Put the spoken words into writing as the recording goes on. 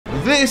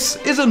this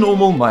is a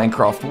normal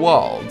Minecraft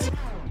world.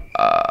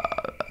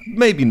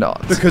 Maybe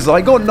not. Because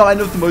I got 9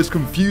 of the most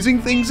confusing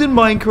things in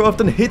Minecraft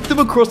and hid them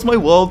across my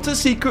world to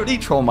secretly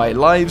troll my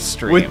live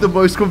stream. With the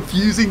most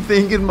confusing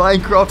thing in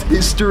Minecraft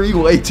history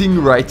waiting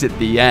right at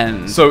the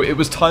end. So it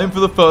was time for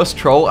the first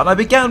troll, and I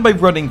began by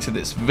running to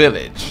this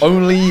village.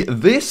 Only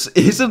this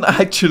isn't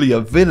actually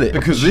a village,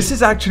 because this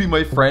is actually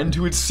my friend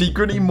who had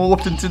secretly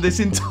morphed into this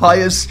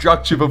entire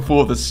structure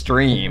before the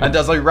stream. And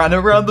as I ran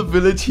around the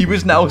village, he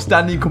was now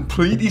standing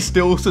completely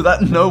still so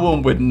that no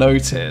one would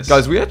notice.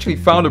 Guys, we actually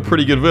found a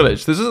pretty good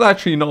village. This is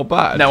actually not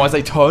bad. Now, as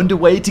I turned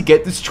away to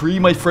get this tree,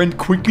 my friend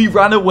quickly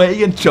ran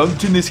away and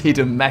jumped in this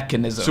hidden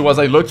mechanism. So as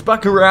I looked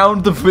back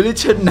around, the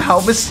village had now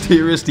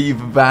mysteriously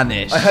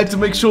vanished. I had to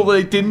make sure that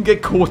I didn't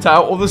get caught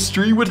out or the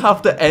stream would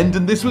have to end,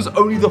 and this was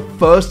only the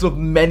first of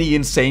many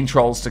insane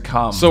trolls to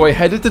come. So I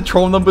headed to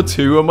troll number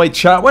 2, and my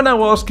chat were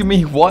now asking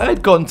me why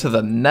I'd gone to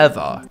the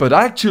nether. But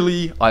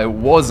actually, I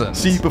wasn't.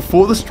 See,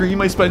 before the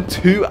stream, I spent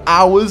 2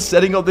 hours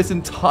setting up this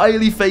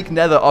entirely fake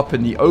nether up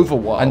in the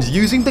overworld. And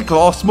using the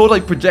glass mod, I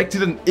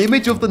projected an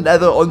image of the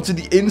nether onto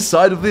the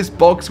inside of this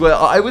box where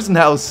I was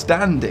now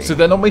standing. So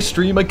then on my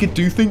stream, I could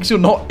do things you're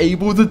not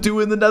able to do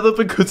in the nether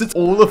because it's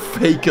all a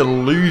fake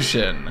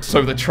illusion.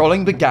 So the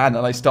trolling began,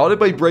 and I started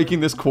by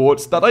breaking this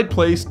quartz that I'd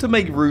placed to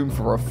make room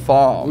for a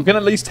farm. We can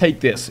at least take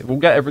this. We'll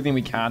get everything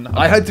we can.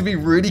 I had to be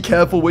really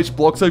careful which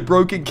blocks I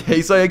broke in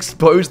case I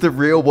exposed the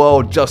real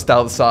world just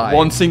outside.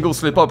 One single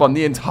slip up on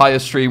the entire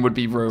stream would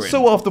be ruined.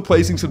 So after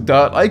placing some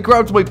dirt, I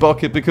grabbed my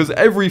bucket because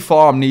every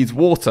farm needs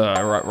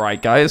water,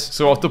 right guys?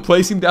 So after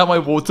placing down my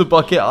water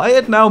bucket, I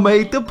had now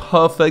made the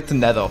perfect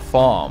nether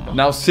farm.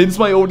 Now, since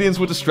my audience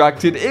were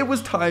distracted, it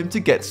was time to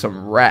get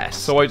some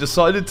rest. So I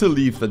decided to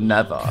leave the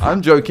nether.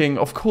 I'm joking,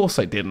 of course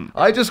I didn't.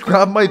 I just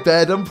grabbed my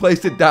bed and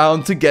placed it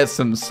down to get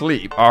some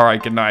sleep.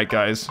 Alright, good night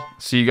guys.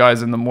 See you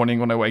guys in the morning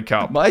when I wake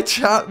up. My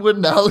chat were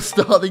now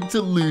starting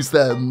to lose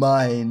their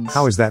minds.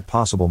 How is that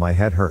possible? My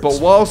head hurts.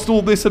 But whilst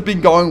all this had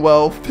been going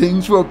well,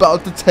 things were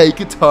about to take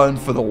a turn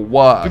for the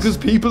worse. Because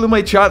people in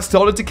my chat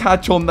started to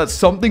catch on that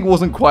something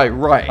wasn't quite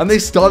right. And they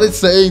started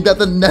saying that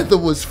the nether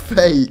was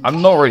fake.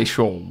 I'm not really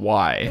sure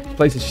why. This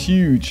place is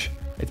huge.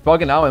 It's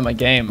bugging out in my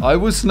game. I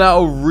was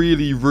now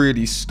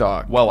really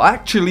stuck. Well,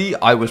 actually,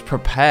 I was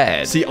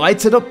prepared. See, I'd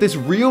set up this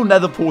real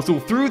nether portal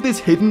through this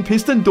hidden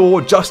piston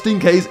door just in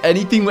case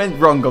anything went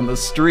wrong on the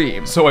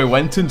stream. So I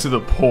went into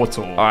the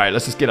portal. All right,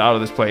 let's just get out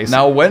of this place.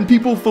 Now, when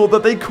people thought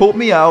that they caught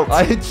me out,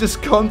 I had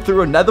just come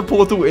through a nether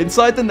portal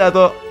inside the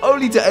nether,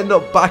 only to end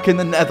up back in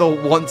the nether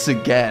once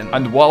again.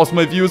 And whilst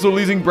my viewers were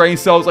losing brain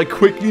cells, I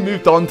quickly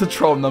moved on to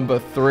troll number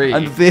 3.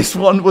 And this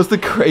one was the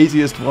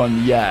craziest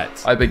one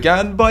yet. I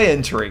began by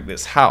entering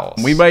this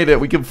house. We made it.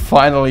 We can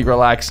finally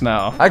relax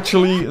now.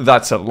 Actually,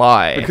 that's a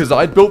lie. Because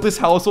I built this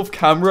house off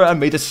camera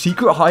and made a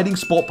secret hiding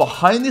spot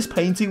behind this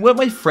painting where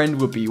my friend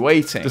would be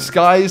waiting,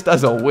 disguised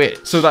as a witch,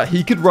 so that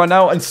he could run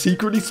out and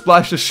secretly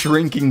splash a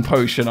shrinking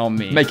potion on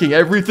me, making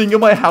everything in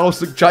my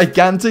house look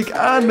gigantic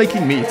and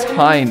making me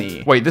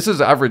tiny. Wait, this is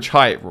average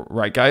height,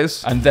 right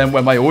guys? And then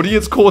when my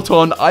audience caught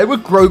on, I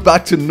would grow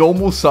back to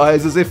normal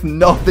size as if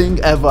nothing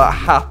ever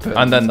happened.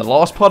 And then the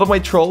last part of my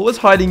troll was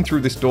hiding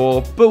through this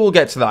door, but we'll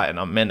get to that in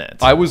a minute.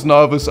 I was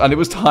nervous and it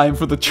was time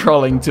for the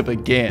trolling to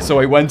begin. So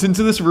I went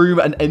into this room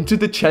and entered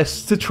the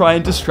chests to try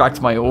and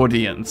distract my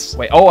audience.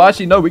 Wait, oh,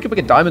 actually, no, we could make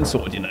a diamond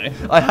sword, you know?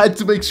 I had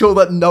to make sure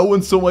that no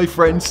one saw my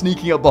friend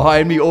sneaking up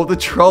behind me or the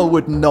troll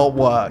would not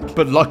work.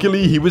 But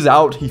luckily, he was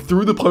out, he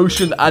threw the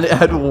potion, and it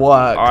had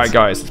worked. All right,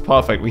 guys, it's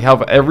perfect. We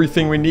have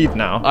everything we need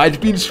now.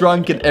 I'd been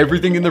shrunk and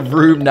everything in the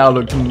room now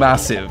looked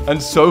massive. And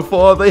so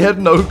far, they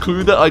had no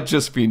clue that I'd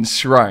just been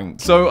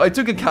shrunk. So I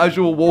took a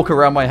casual walk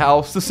around my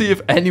house to see if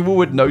anyone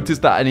would notice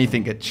that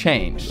anything had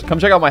changed. Come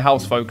check out my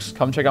house, folks.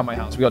 Come check out my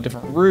house. We got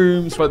different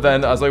rooms. But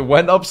then as I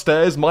went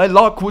upstairs, my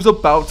luck was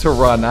about to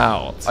run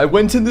out. I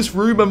went in this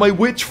room and my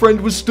witch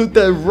friend was stood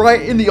there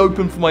right in the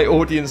open for my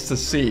audience to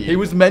see. He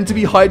was meant to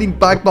be hiding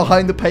back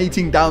behind the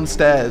painting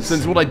downstairs.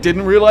 Since what I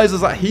didn't realize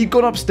is that he'd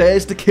gone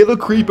upstairs to kill a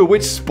creeper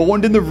which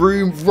spawned in the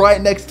room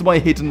right next to my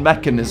hidden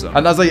mechanism.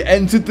 And as I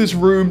entered this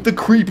room, the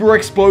creeper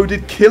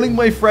exploded, killing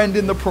my friend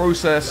in the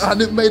process.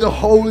 And it made a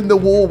hole in the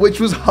wall which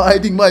was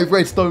hiding my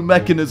redstone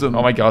mechanism.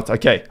 Oh my god.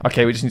 Okay,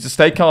 we just need to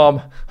stay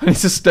calm. I need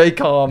to stay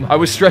calm. I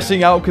was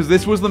stressing out because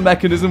this was the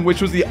mechanism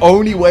which was the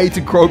only way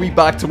to grow me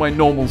back to my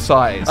normal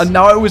size. And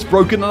now it was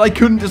broken and I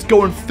couldn't just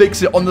go and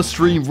fix it on the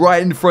stream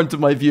right in front of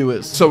my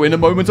viewers. So in a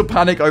moment of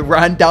panic, I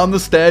ran down the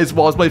stairs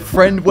whilst my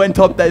friend went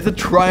up there to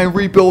try and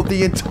rebuild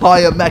the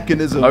entire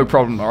mechanism. No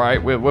problem, all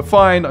right? We're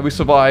fine. We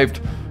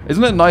survived.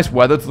 Isn't it nice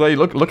weather today?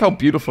 Look how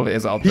beautiful it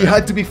is out there. He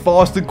had to be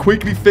fast and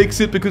quickly fix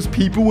it because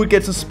people would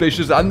get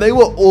suspicious and they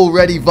were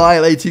already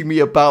violating me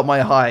about my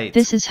height.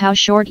 This is how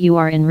short you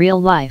are in real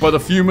life. But a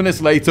few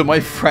minutes later, my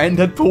friend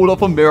had pulled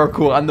off a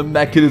miracle and the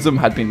mechanism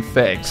had been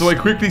fixed. So I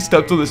quickly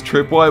stepped on this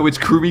tripwire which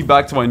grew me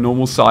back to my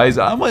normal size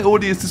and my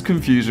audience's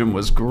confusion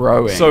was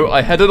growing. So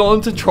I headed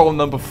on to troll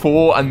number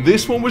 4 and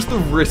this one was the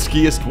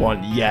riskiest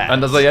one yet.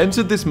 And as I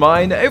entered this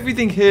mine,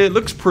 everything here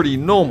looks pretty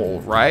normal,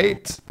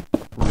 right?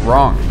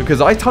 wrong.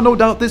 Because I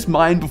tunneled out this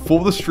mine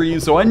before the stream,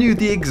 so I knew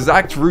the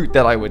exact route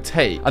that I would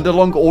take. And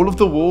along all of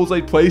the walls,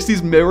 I placed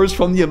these mirrors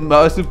from the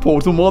immersive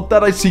portal mod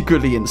that I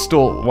secretly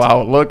installed.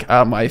 Wow, look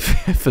at my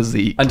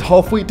physique. And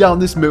halfway down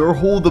this mirror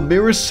hall, the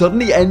mirrors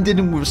suddenly ended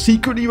and were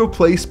secretly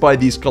replaced by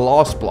these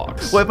glass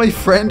blocks, where my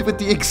friend with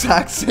the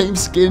exact same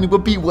skin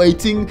would be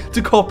waiting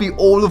to copy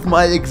all of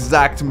my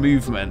exact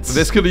movements.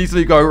 This could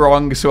easily go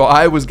wrong, so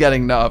I was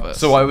getting nervous.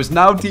 So I was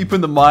now deep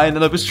in the mine,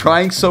 and I was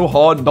trying so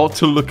hard not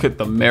to look at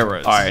the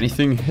mirrors. All right,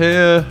 anything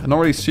here? I'm not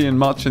really seeing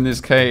much in this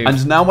cave.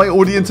 And now my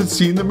audience had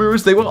seen the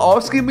mirrors. They were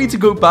asking me to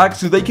go back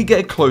so they could get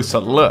a closer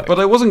look. But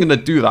I wasn't going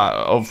to do that,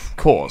 of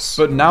course.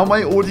 But now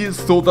my audience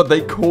thought that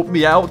they caught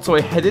me out, so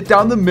I headed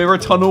down the mirror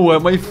tunnel where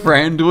my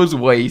friend was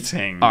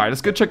waiting. All right,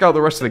 let's go check out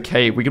the rest of the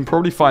cave. We can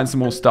probably find some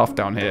more stuff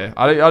down here.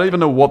 I don't even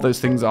know what those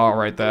things are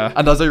right there.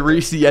 And as I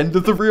reached the end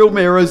of the real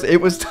mirrors, it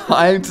was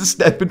time to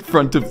step in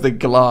front of the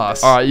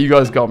glass. All right, you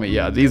guys got me.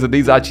 Yeah,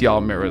 these actually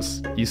are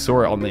mirrors. You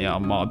saw it on the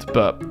mod,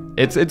 but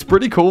it's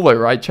pretty cool though,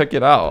 right? Check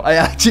it out. I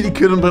actually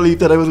couldn't believe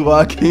that I was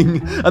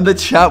working, and the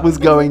chat was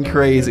going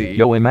crazy.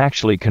 Yo, I'm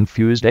actually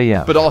confused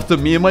AF. But after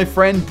me and my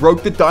friend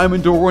broke the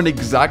diamond door in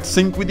exact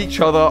sync with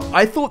each other,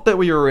 I thought that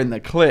we were in the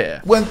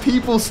clear. When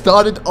people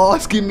started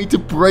asking me to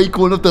break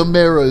one of the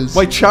mirrors,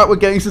 my chat were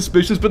getting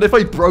suspicious, but if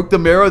I broke the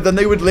mirror, then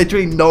they would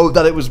literally know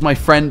that it was my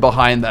friend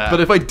behind there.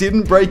 But if I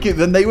didn't break it,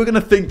 then they were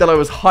gonna think that I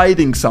was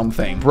hiding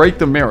something. Break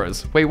the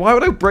mirrors. Wait, why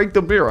would I break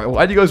the mirror?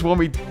 Why do you guys want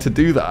me to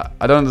do that?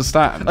 I don't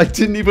understand. I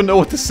didn't even know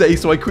what to say,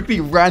 so I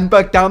quickly ran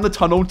back down the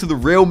tunnel to the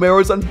real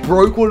mirrors and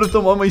broke one of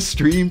them on my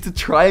stream to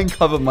try and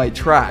cover my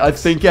tracks. I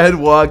think it had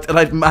worked, and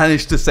I'd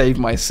managed to save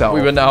myself.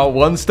 We were now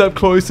one step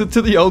closer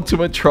to the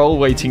ultimate troll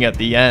waiting at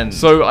the end.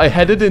 So I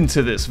headed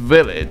into this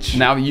village.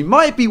 Now you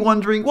might be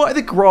wondering why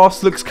the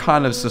grass looks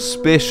kind of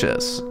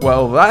suspicious.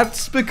 Well,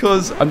 that's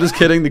because, I'm just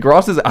kidding, the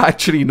grass is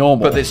actually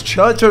normal. But this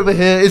church over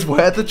here is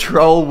where the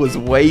troll was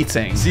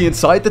waiting. See,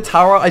 inside the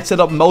tower, I set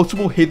up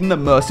multiple hidden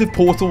immersive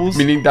portals,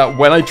 meaning that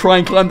when I try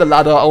and climb the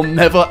ladder, I'll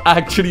never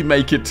actually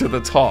make it to the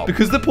top,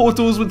 because the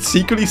portals would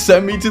secretly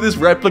send me to this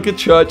replica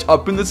church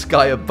up in the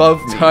sky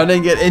above me,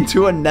 turning it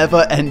into a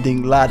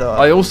never-ending ladder.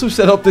 I also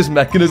set up this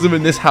mechanism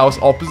in this house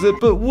opposite,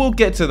 but we'll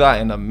get to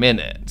that in a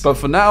minute. But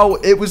for now,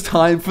 it was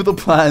time for the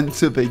plan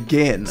to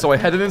begin. So I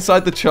headed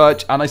inside the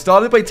church, and I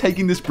started by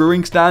taking this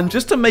brewing stand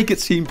just to make it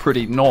seem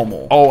pretty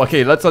normal. Oh,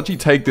 okay, let's actually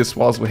take this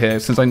whilst we're here,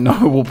 since I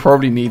know we'll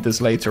probably need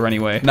this later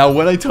anyway. Now,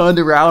 when I turned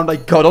around, I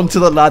got onto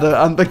the ladder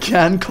and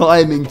began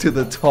climbing to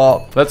the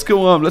top. Let's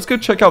go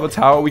check out the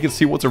tower. We can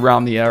see what's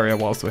around the area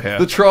whilst we're here.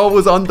 The troll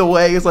was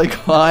underway as I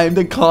climbed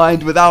and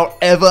climbed without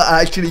ever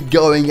actually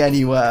going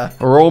anywhere.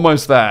 We're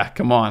almost there.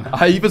 Come on.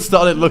 I even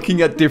started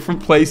looking at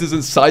different places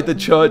inside the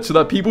church so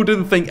that people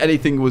didn't think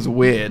anything was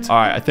weird. All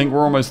right, I think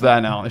we're almost there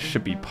now. This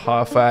should be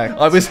perfect.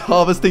 I was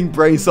harvesting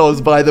brain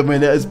cells by the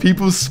minute as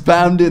people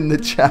spammed in the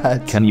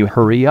chat. Can you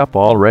hurry up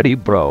already,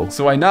 bro?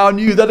 So I now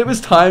knew that it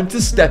was time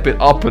to step it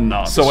up a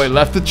notch. So I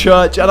left the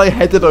church and I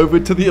headed over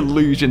to the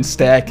illusion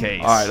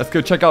staircase. All right, let's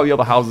go check out the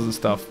other houses and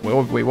stuff.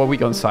 Wait, what we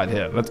got inside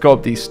here? Let's go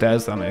up these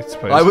stairs then, I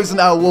suppose. I was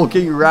now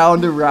walking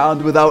round and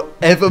round without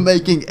ever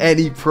making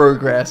any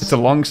progress. It's a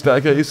long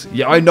staircase.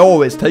 Yeah, I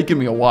know. It's taken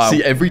me a while.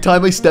 See, every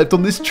time I stepped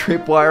on this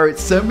tripwire, it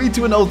sent me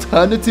to an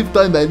alternative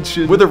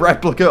dimension with a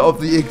replica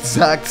of the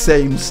exact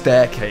same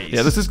staircase.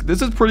 Yeah, this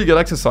is pretty good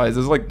exercise.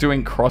 It's like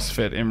doing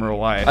CrossFit in real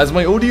life. As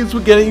my audience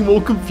were getting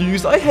more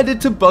confused, I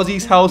headed to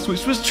Buzzy's house,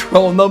 which was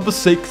troll number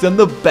 6 and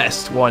the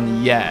best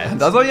one yet.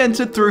 And as I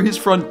entered through his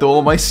front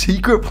door, my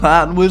secret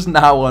plan was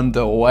now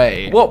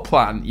underway. What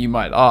plan, you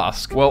might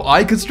ask? Well,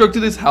 I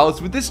constructed his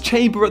house with this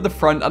chamber at the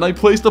front, and I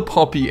placed a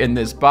poppy in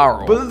this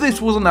barrel. But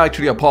this wasn't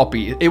actually a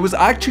poppy. It was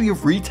actually a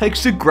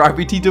retextured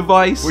gravity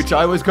device, which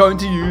I was going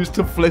to use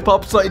to flip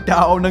upside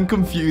down and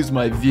confuse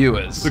my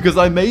viewers. Because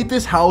I made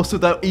this house so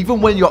that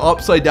even when you're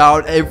upside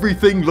down,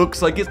 everything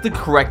looks like it's the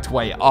correct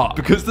way up.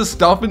 Because the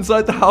stuff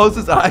inside the house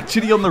is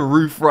actually on the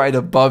roof right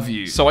above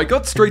you. So I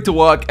got straight to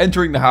work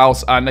entering the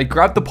house, and I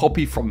grabbed the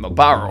poppy from the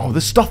barrel. Oh,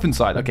 there's stuff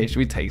inside. Okay, should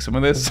we take some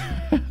of this?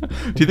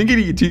 Do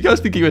you guys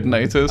think he would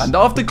notice? And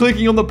after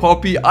clicking on the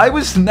poppy, I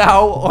was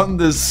now on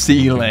the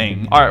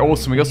ceiling. All right,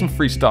 awesome. We got some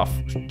free stuff.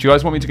 Do you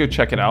guys want me to go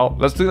check it out?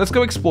 Let's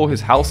go explore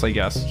his house, I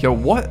guess. Yo,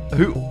 what?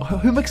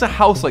 Who makes a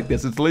house like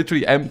this? It's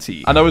literally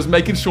empty. And I was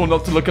making sure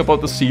not to look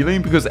above the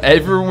ceiling because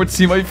everyone would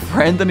see my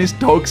friend and his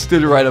dog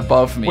stood right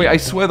above me. Wait, I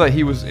swear that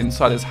he was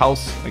inside his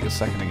house like a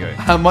second ago.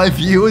 And my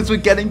viewers were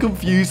getting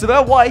confused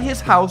about why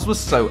his house was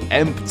so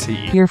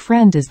empty. Your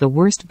friend is the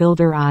worst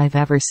builder I've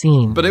ever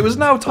seen. But it was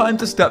now time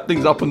to step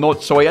things up a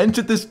notch, so I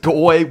entered this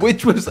doorway,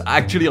 which was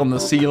actually on the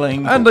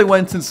ceiling, and I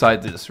went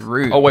inside this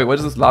room. Oh wait, where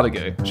does this ladder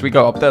go? Should we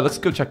go up there? Let's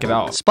go check it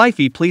out.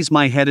 Spifey, please,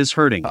 my head is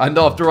hurting. And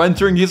after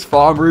entering his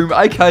farm room,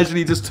 I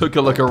casually just took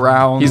a look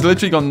around. He's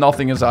literally got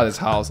nothing inside his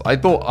house. I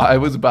thought I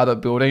was bad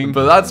at building,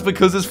 but that's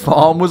because his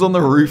farm was on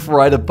the roof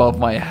right above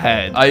my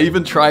head. I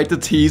even tried to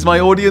tease my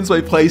audience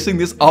by placing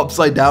this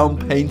upside down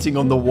painting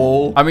on the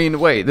wall. I mean,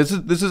 wait, this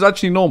is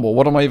actually normal.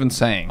 What am I even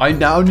saying? I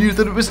now knew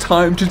that it was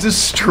time to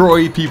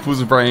destroy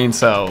people's brain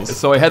cells. details.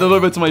 So I headed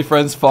over to my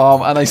friend's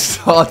farm and I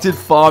started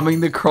farming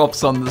the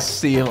crops on the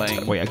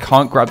ceiling. Wait, I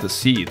can't grab the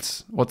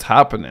seeds. What's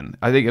happening?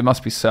 I think it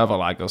must be server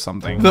lag or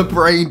something. The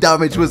brain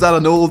damage was at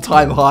an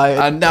all-time high,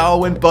 and now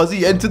when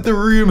Buzzy entered the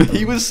room,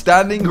 he was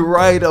standing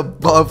right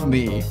above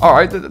me. All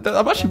right,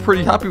 I'm actually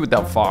pretty happy with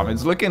that farm.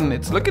 It's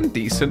looking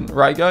decent,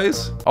 right,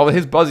 guys? Oh,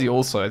 here's Buzzy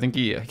also. I think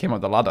he came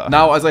up the ladder.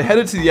 Now, as I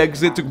headed to the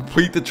exit to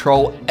complete the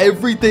troll,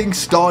 everything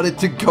started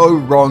to go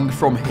wrong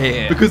from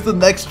here. Because the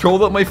next troll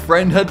that my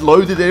friend had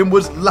loaded in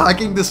was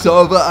lagging the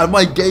server, and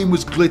my game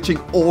was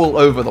glitching all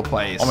over the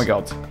place. Oh my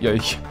god.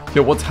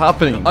 Yo, what's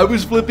happening? I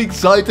was flipping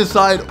side to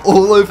side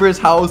all over his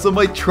house, and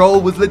my troll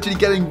was literally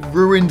getting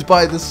ruined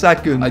by the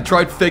second. I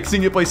tried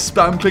fixing it by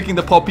spam clicking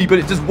the poppy, but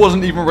it just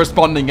wasn't even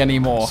responding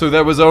anymore. So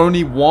there was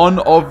only one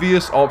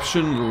obvious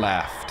option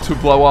left. To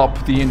blow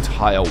up the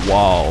entire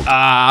world.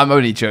 I'm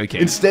only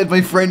joking. Instead, my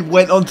friend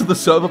went onto the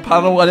server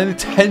panel and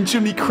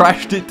intentionally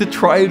crashed it to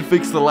try and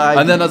fix the lag.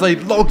 And then as I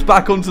logged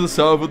back onto the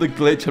server, the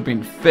glitch had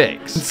been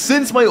fixed. And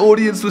since my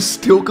audience was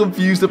still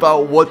confused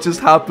about what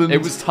just happened,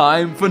 it was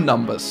time for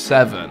number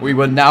 7. We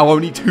were now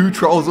only 2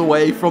 trolls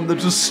away from the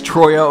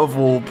destroyer of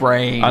all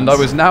brains. And I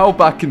was now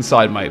back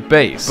inside my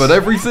base. But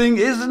everything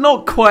is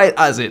not quite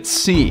as it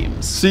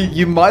seems. See,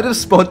 you might have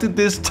spotted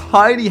this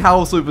tiny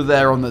house over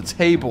there on the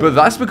table. But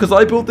that's because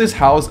I built this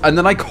house and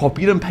then I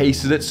copied and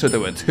pasted it so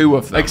there were 2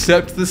 of them.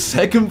 Except the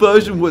second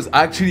version was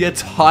actually a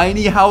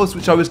tiny house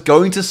which I was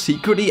going to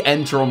secretly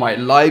enter on my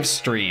live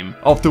stream.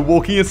 After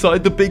walking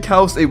inside the big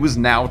house, it was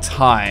now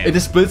time. In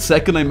a split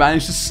second, I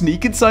managed to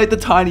sneak inside the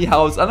tiny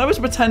house and I was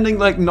pretending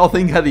like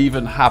nothing had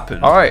even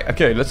happened. Alright,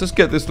 okay, let's just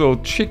get this little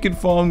chicken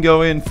farm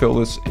going, fill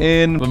this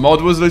in. The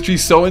mod was literally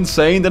so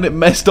insane that it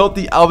messed up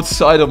the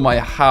outside of my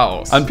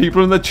house. And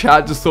people in the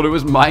chat just thought it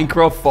was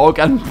Minecraft fog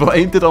and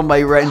blamed it on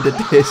my render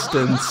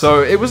distance.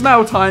 So it was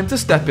now time to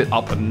step it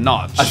up a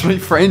notch. As my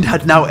friend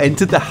had now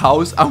entered the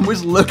house and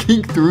was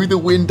looking through the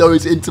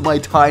windows into my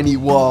tiny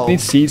world. Need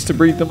seeds to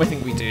breed them? I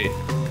think we do.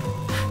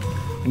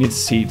 We need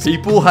seeds.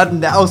 People had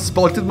now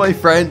spotted my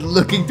friend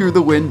looking through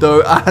the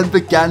window and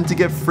began to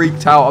get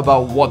freaked out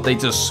about what they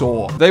just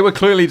saw. They were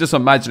clearly just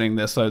imagining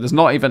this, though. There's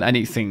not even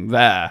anything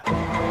there.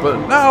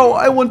 But now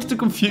I wanted to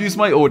confuse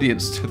my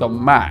audience to the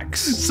max.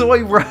 So I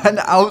ran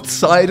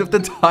outside of the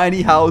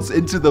tiny house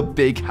into the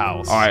big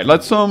house. All right,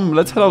 let's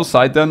head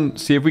outside then.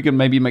 See if we can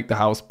maybe make the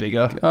house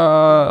bigger.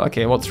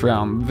 Okay, what's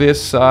around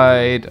this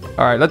side?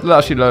 All right,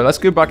 let's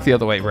go back the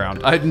other way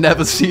around. I'd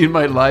never seen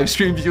my live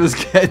stream viewers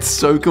get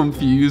so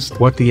confused.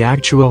 What the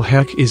actual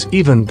heck is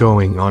even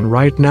going on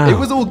right now? It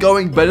was all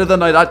going better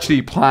than I'd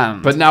actually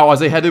planned. But now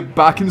as I headed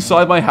back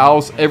inside my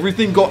house,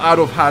 everything got out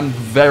of hand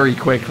very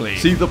quickly.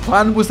 See, the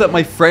plan was that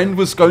my friend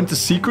was going to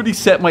secretly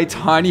set my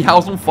tiny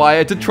house on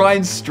fire to try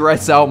and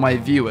stress out my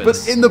viewers.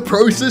 But in the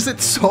process,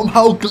 it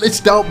somehow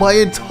glitched out my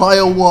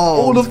entire world.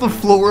 All of the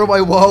floor of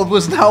my world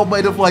was now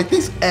made of like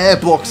these air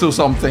blocks or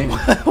something.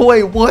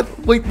 Wait, what?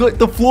 Wait,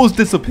 the floors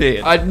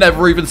disappeared. I'd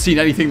never even seen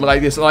anything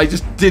like this, and I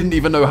just didn't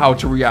even know how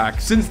to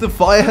react. Since the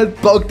fire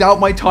had bugged out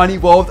my tiny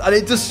world, and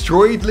it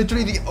destroyed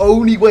literally the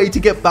only way to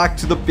get back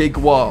to the big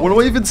world. What am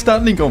I even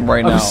standing on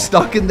right now? I was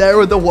stuck in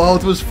there and the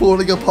world was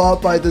falling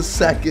apart by the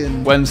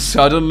second. When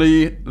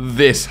suddenly,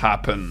 this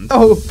happened.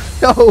 Oh,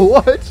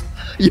 what?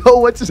 Yo,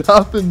 what just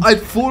happened? I'd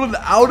fallen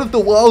out of the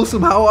world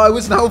somehow. I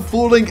was now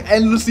falling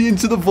endlessly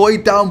into the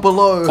void down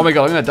below. Oh my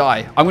god, I'm gonna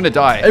die. I'm gonna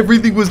die.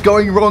 Everything was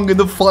going wrong and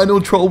the final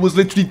troll was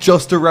literally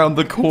just around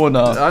the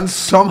corner. And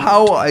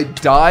somehow I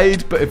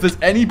died, but if there's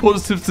any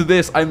positives to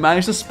this, I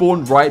managed to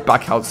spawn right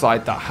back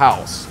outside the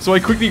house. So I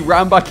quickly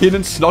ran back in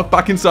and snuck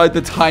back inside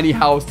the tiny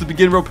house to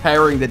begin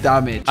repairing the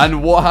damage.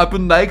 And what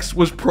happened next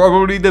was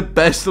probably the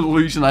best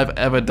illusion I've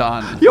ever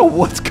done. Yo,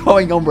 what's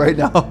going on right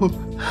now?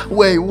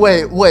 Wait,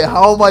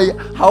 how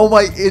am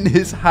I in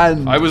his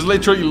hand? I was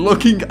literally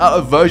looking at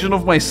a version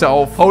of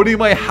myself, holding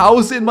my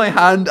house in my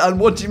hand and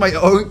watching my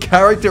own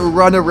character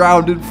run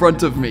around in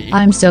front of me.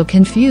 I'm so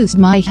confused,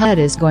 my head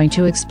is going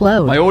to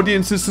explode. My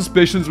audience's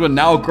suspicions were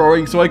now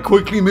growing, so I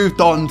quickly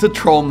moved on to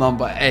troll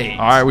number 8.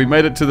 Alright, we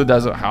made it to the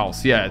desert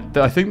house. Yeah,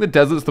 I think the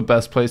desert's the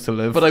best place to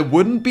live, but I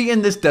wouldn't be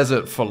in this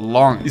desert for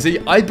long. You see,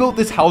 I built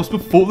this house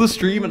before the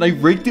stream and I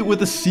rigged it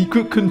with a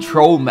secret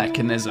control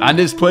mechanism,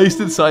 and it's placed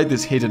inside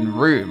this hidden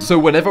room. So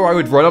whenever I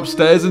would run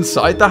upstairs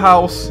inside the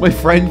house, my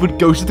friend would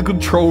go to the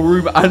control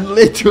room and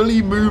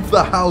literally move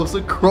the house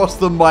across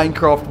the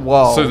Minecraft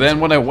world. So then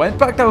when I went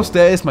back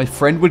downstairs, my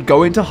friend would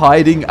go into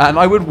hiding and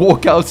I would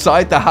walk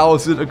outside the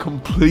house in a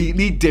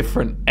completely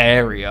different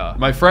area.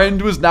 My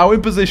friend was now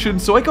in position,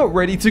 so I got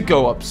ready to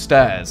go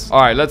upstairs. All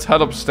right, let's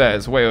head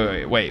upstairs.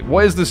 Wait.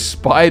 What is this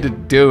spider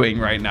doing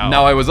right now?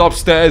 Now I was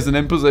upstairs and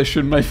in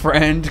position, my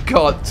friend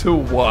got to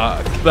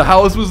work. The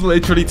house was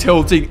literally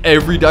tilting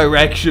every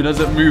direction as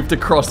it moved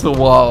across the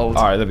world.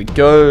 All right, there we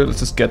go. Let's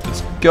just get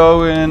this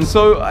going.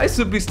 So I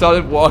simply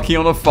started walking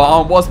on a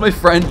farm whilst my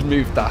friend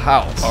moved the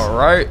house. All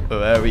right,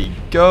 there we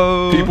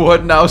go. People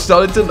had now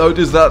started to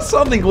notice that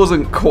something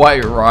wasn't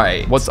quite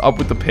right. What's up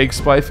with the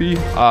pigs, Spifey?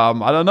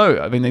 I don't know.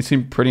 I mean, they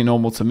seem pretty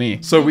normal to me.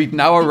 So we've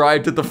now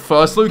arrived at the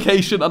first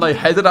location and I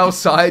headed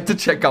outside to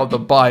check out the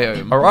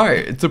biome. All right,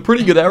 it's a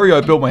pretty good area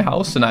I built my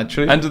house in,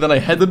 actually. And then I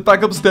headed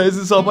back upstairs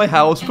inside my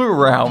house for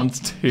round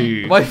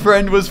 2. My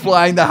friend was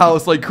flying the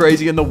house like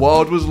crazy and the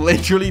world was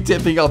literally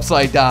tipping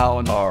upside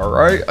down. All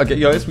right, okay,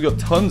 guys, we got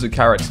tons of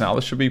carrots now.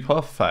 This should be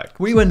perfect.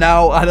 We were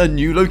now at a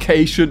new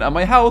location and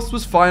my house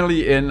was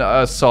finally in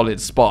a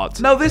solid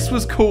spot. Now, this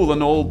was cool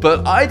and all,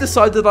 but I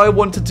decided I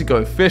wanted to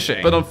go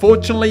fishing. But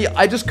unfortunately,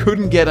 I just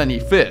couldn't get any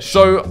fish.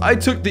 So I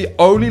took the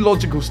only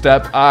logical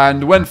step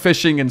and went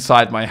fishing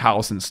inside my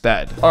house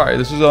instead. All right,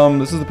 this is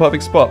the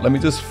perfect spot. Let me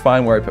just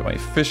find where I put my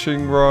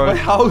fishing rod. My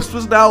house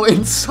was now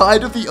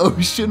inside of the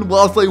ocean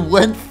whilst I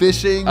went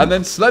fishing. And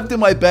then slept in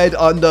my bed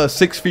under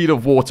 6 feet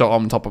of water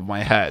on top of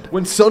my head.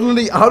 When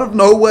suddenly, out of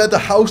nowhere, the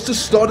house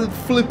just started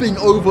flipping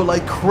over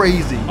like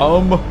crazy.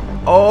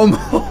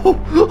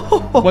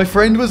 My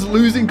friend was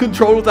losing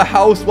control of the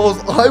house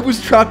whilst I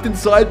was trapped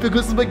inside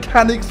because the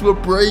mechanics were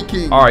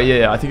breaking. All right,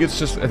 yeah, I think it's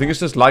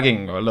just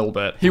lagging a little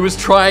bit. He was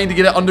trying to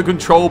get it under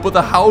control, but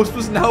the house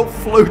was now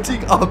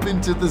floating up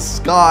into the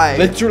sky.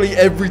 Literally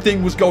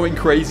everything was going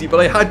crazy, but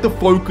I had to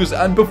focus,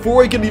 and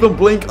before I could even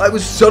blink, I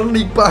was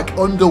suddenly back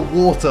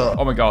underwater.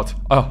 Oh my god.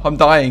 Oh, I'm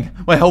dying.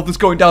 My health is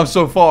going down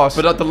so fast.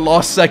 But at the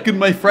last second,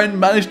 my friend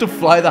managed to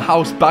fly the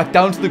house back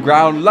down to the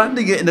ground,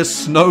 landing it in a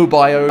snow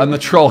biome, and the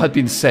troll had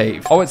been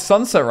saved. Oh, it's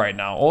sunset right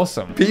now.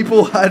 Awesome.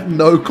 People had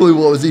no clue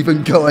what was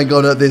even going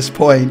on at this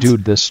point.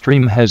 Dude, this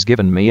stream has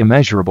given me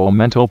immeasurable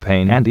mental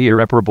pain and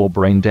irreparable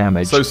brain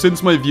damage. So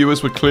since my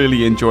viewers were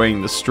clearly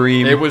enjoying the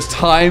stream, it was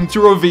time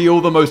to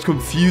reveal the most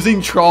confusing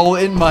troll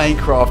in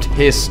Minecraft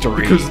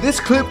history. Because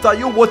this clip that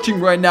you're watching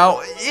right now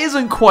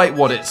isn't quite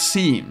what it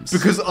seems.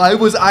 Because I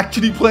was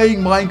actually playing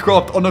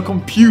Minecraft on a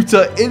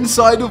computer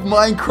inside of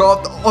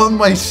Minecraft on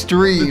my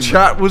stream. The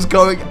chat was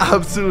going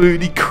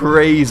absolutely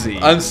crazy.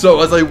 And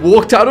so as I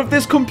walked out of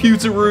this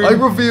computer room, I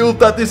revealed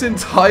that this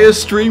entire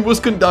stream was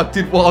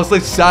conducted whilst I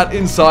sat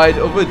inside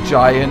of a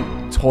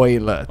giant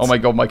toilet. Oh my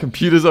god, my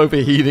computer's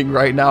overheating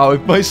right now.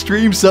 If my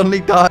stream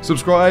suddenly dies,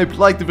 subscribe,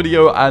 like the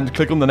video, and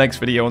click on the next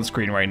video on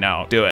screen right now. Do it.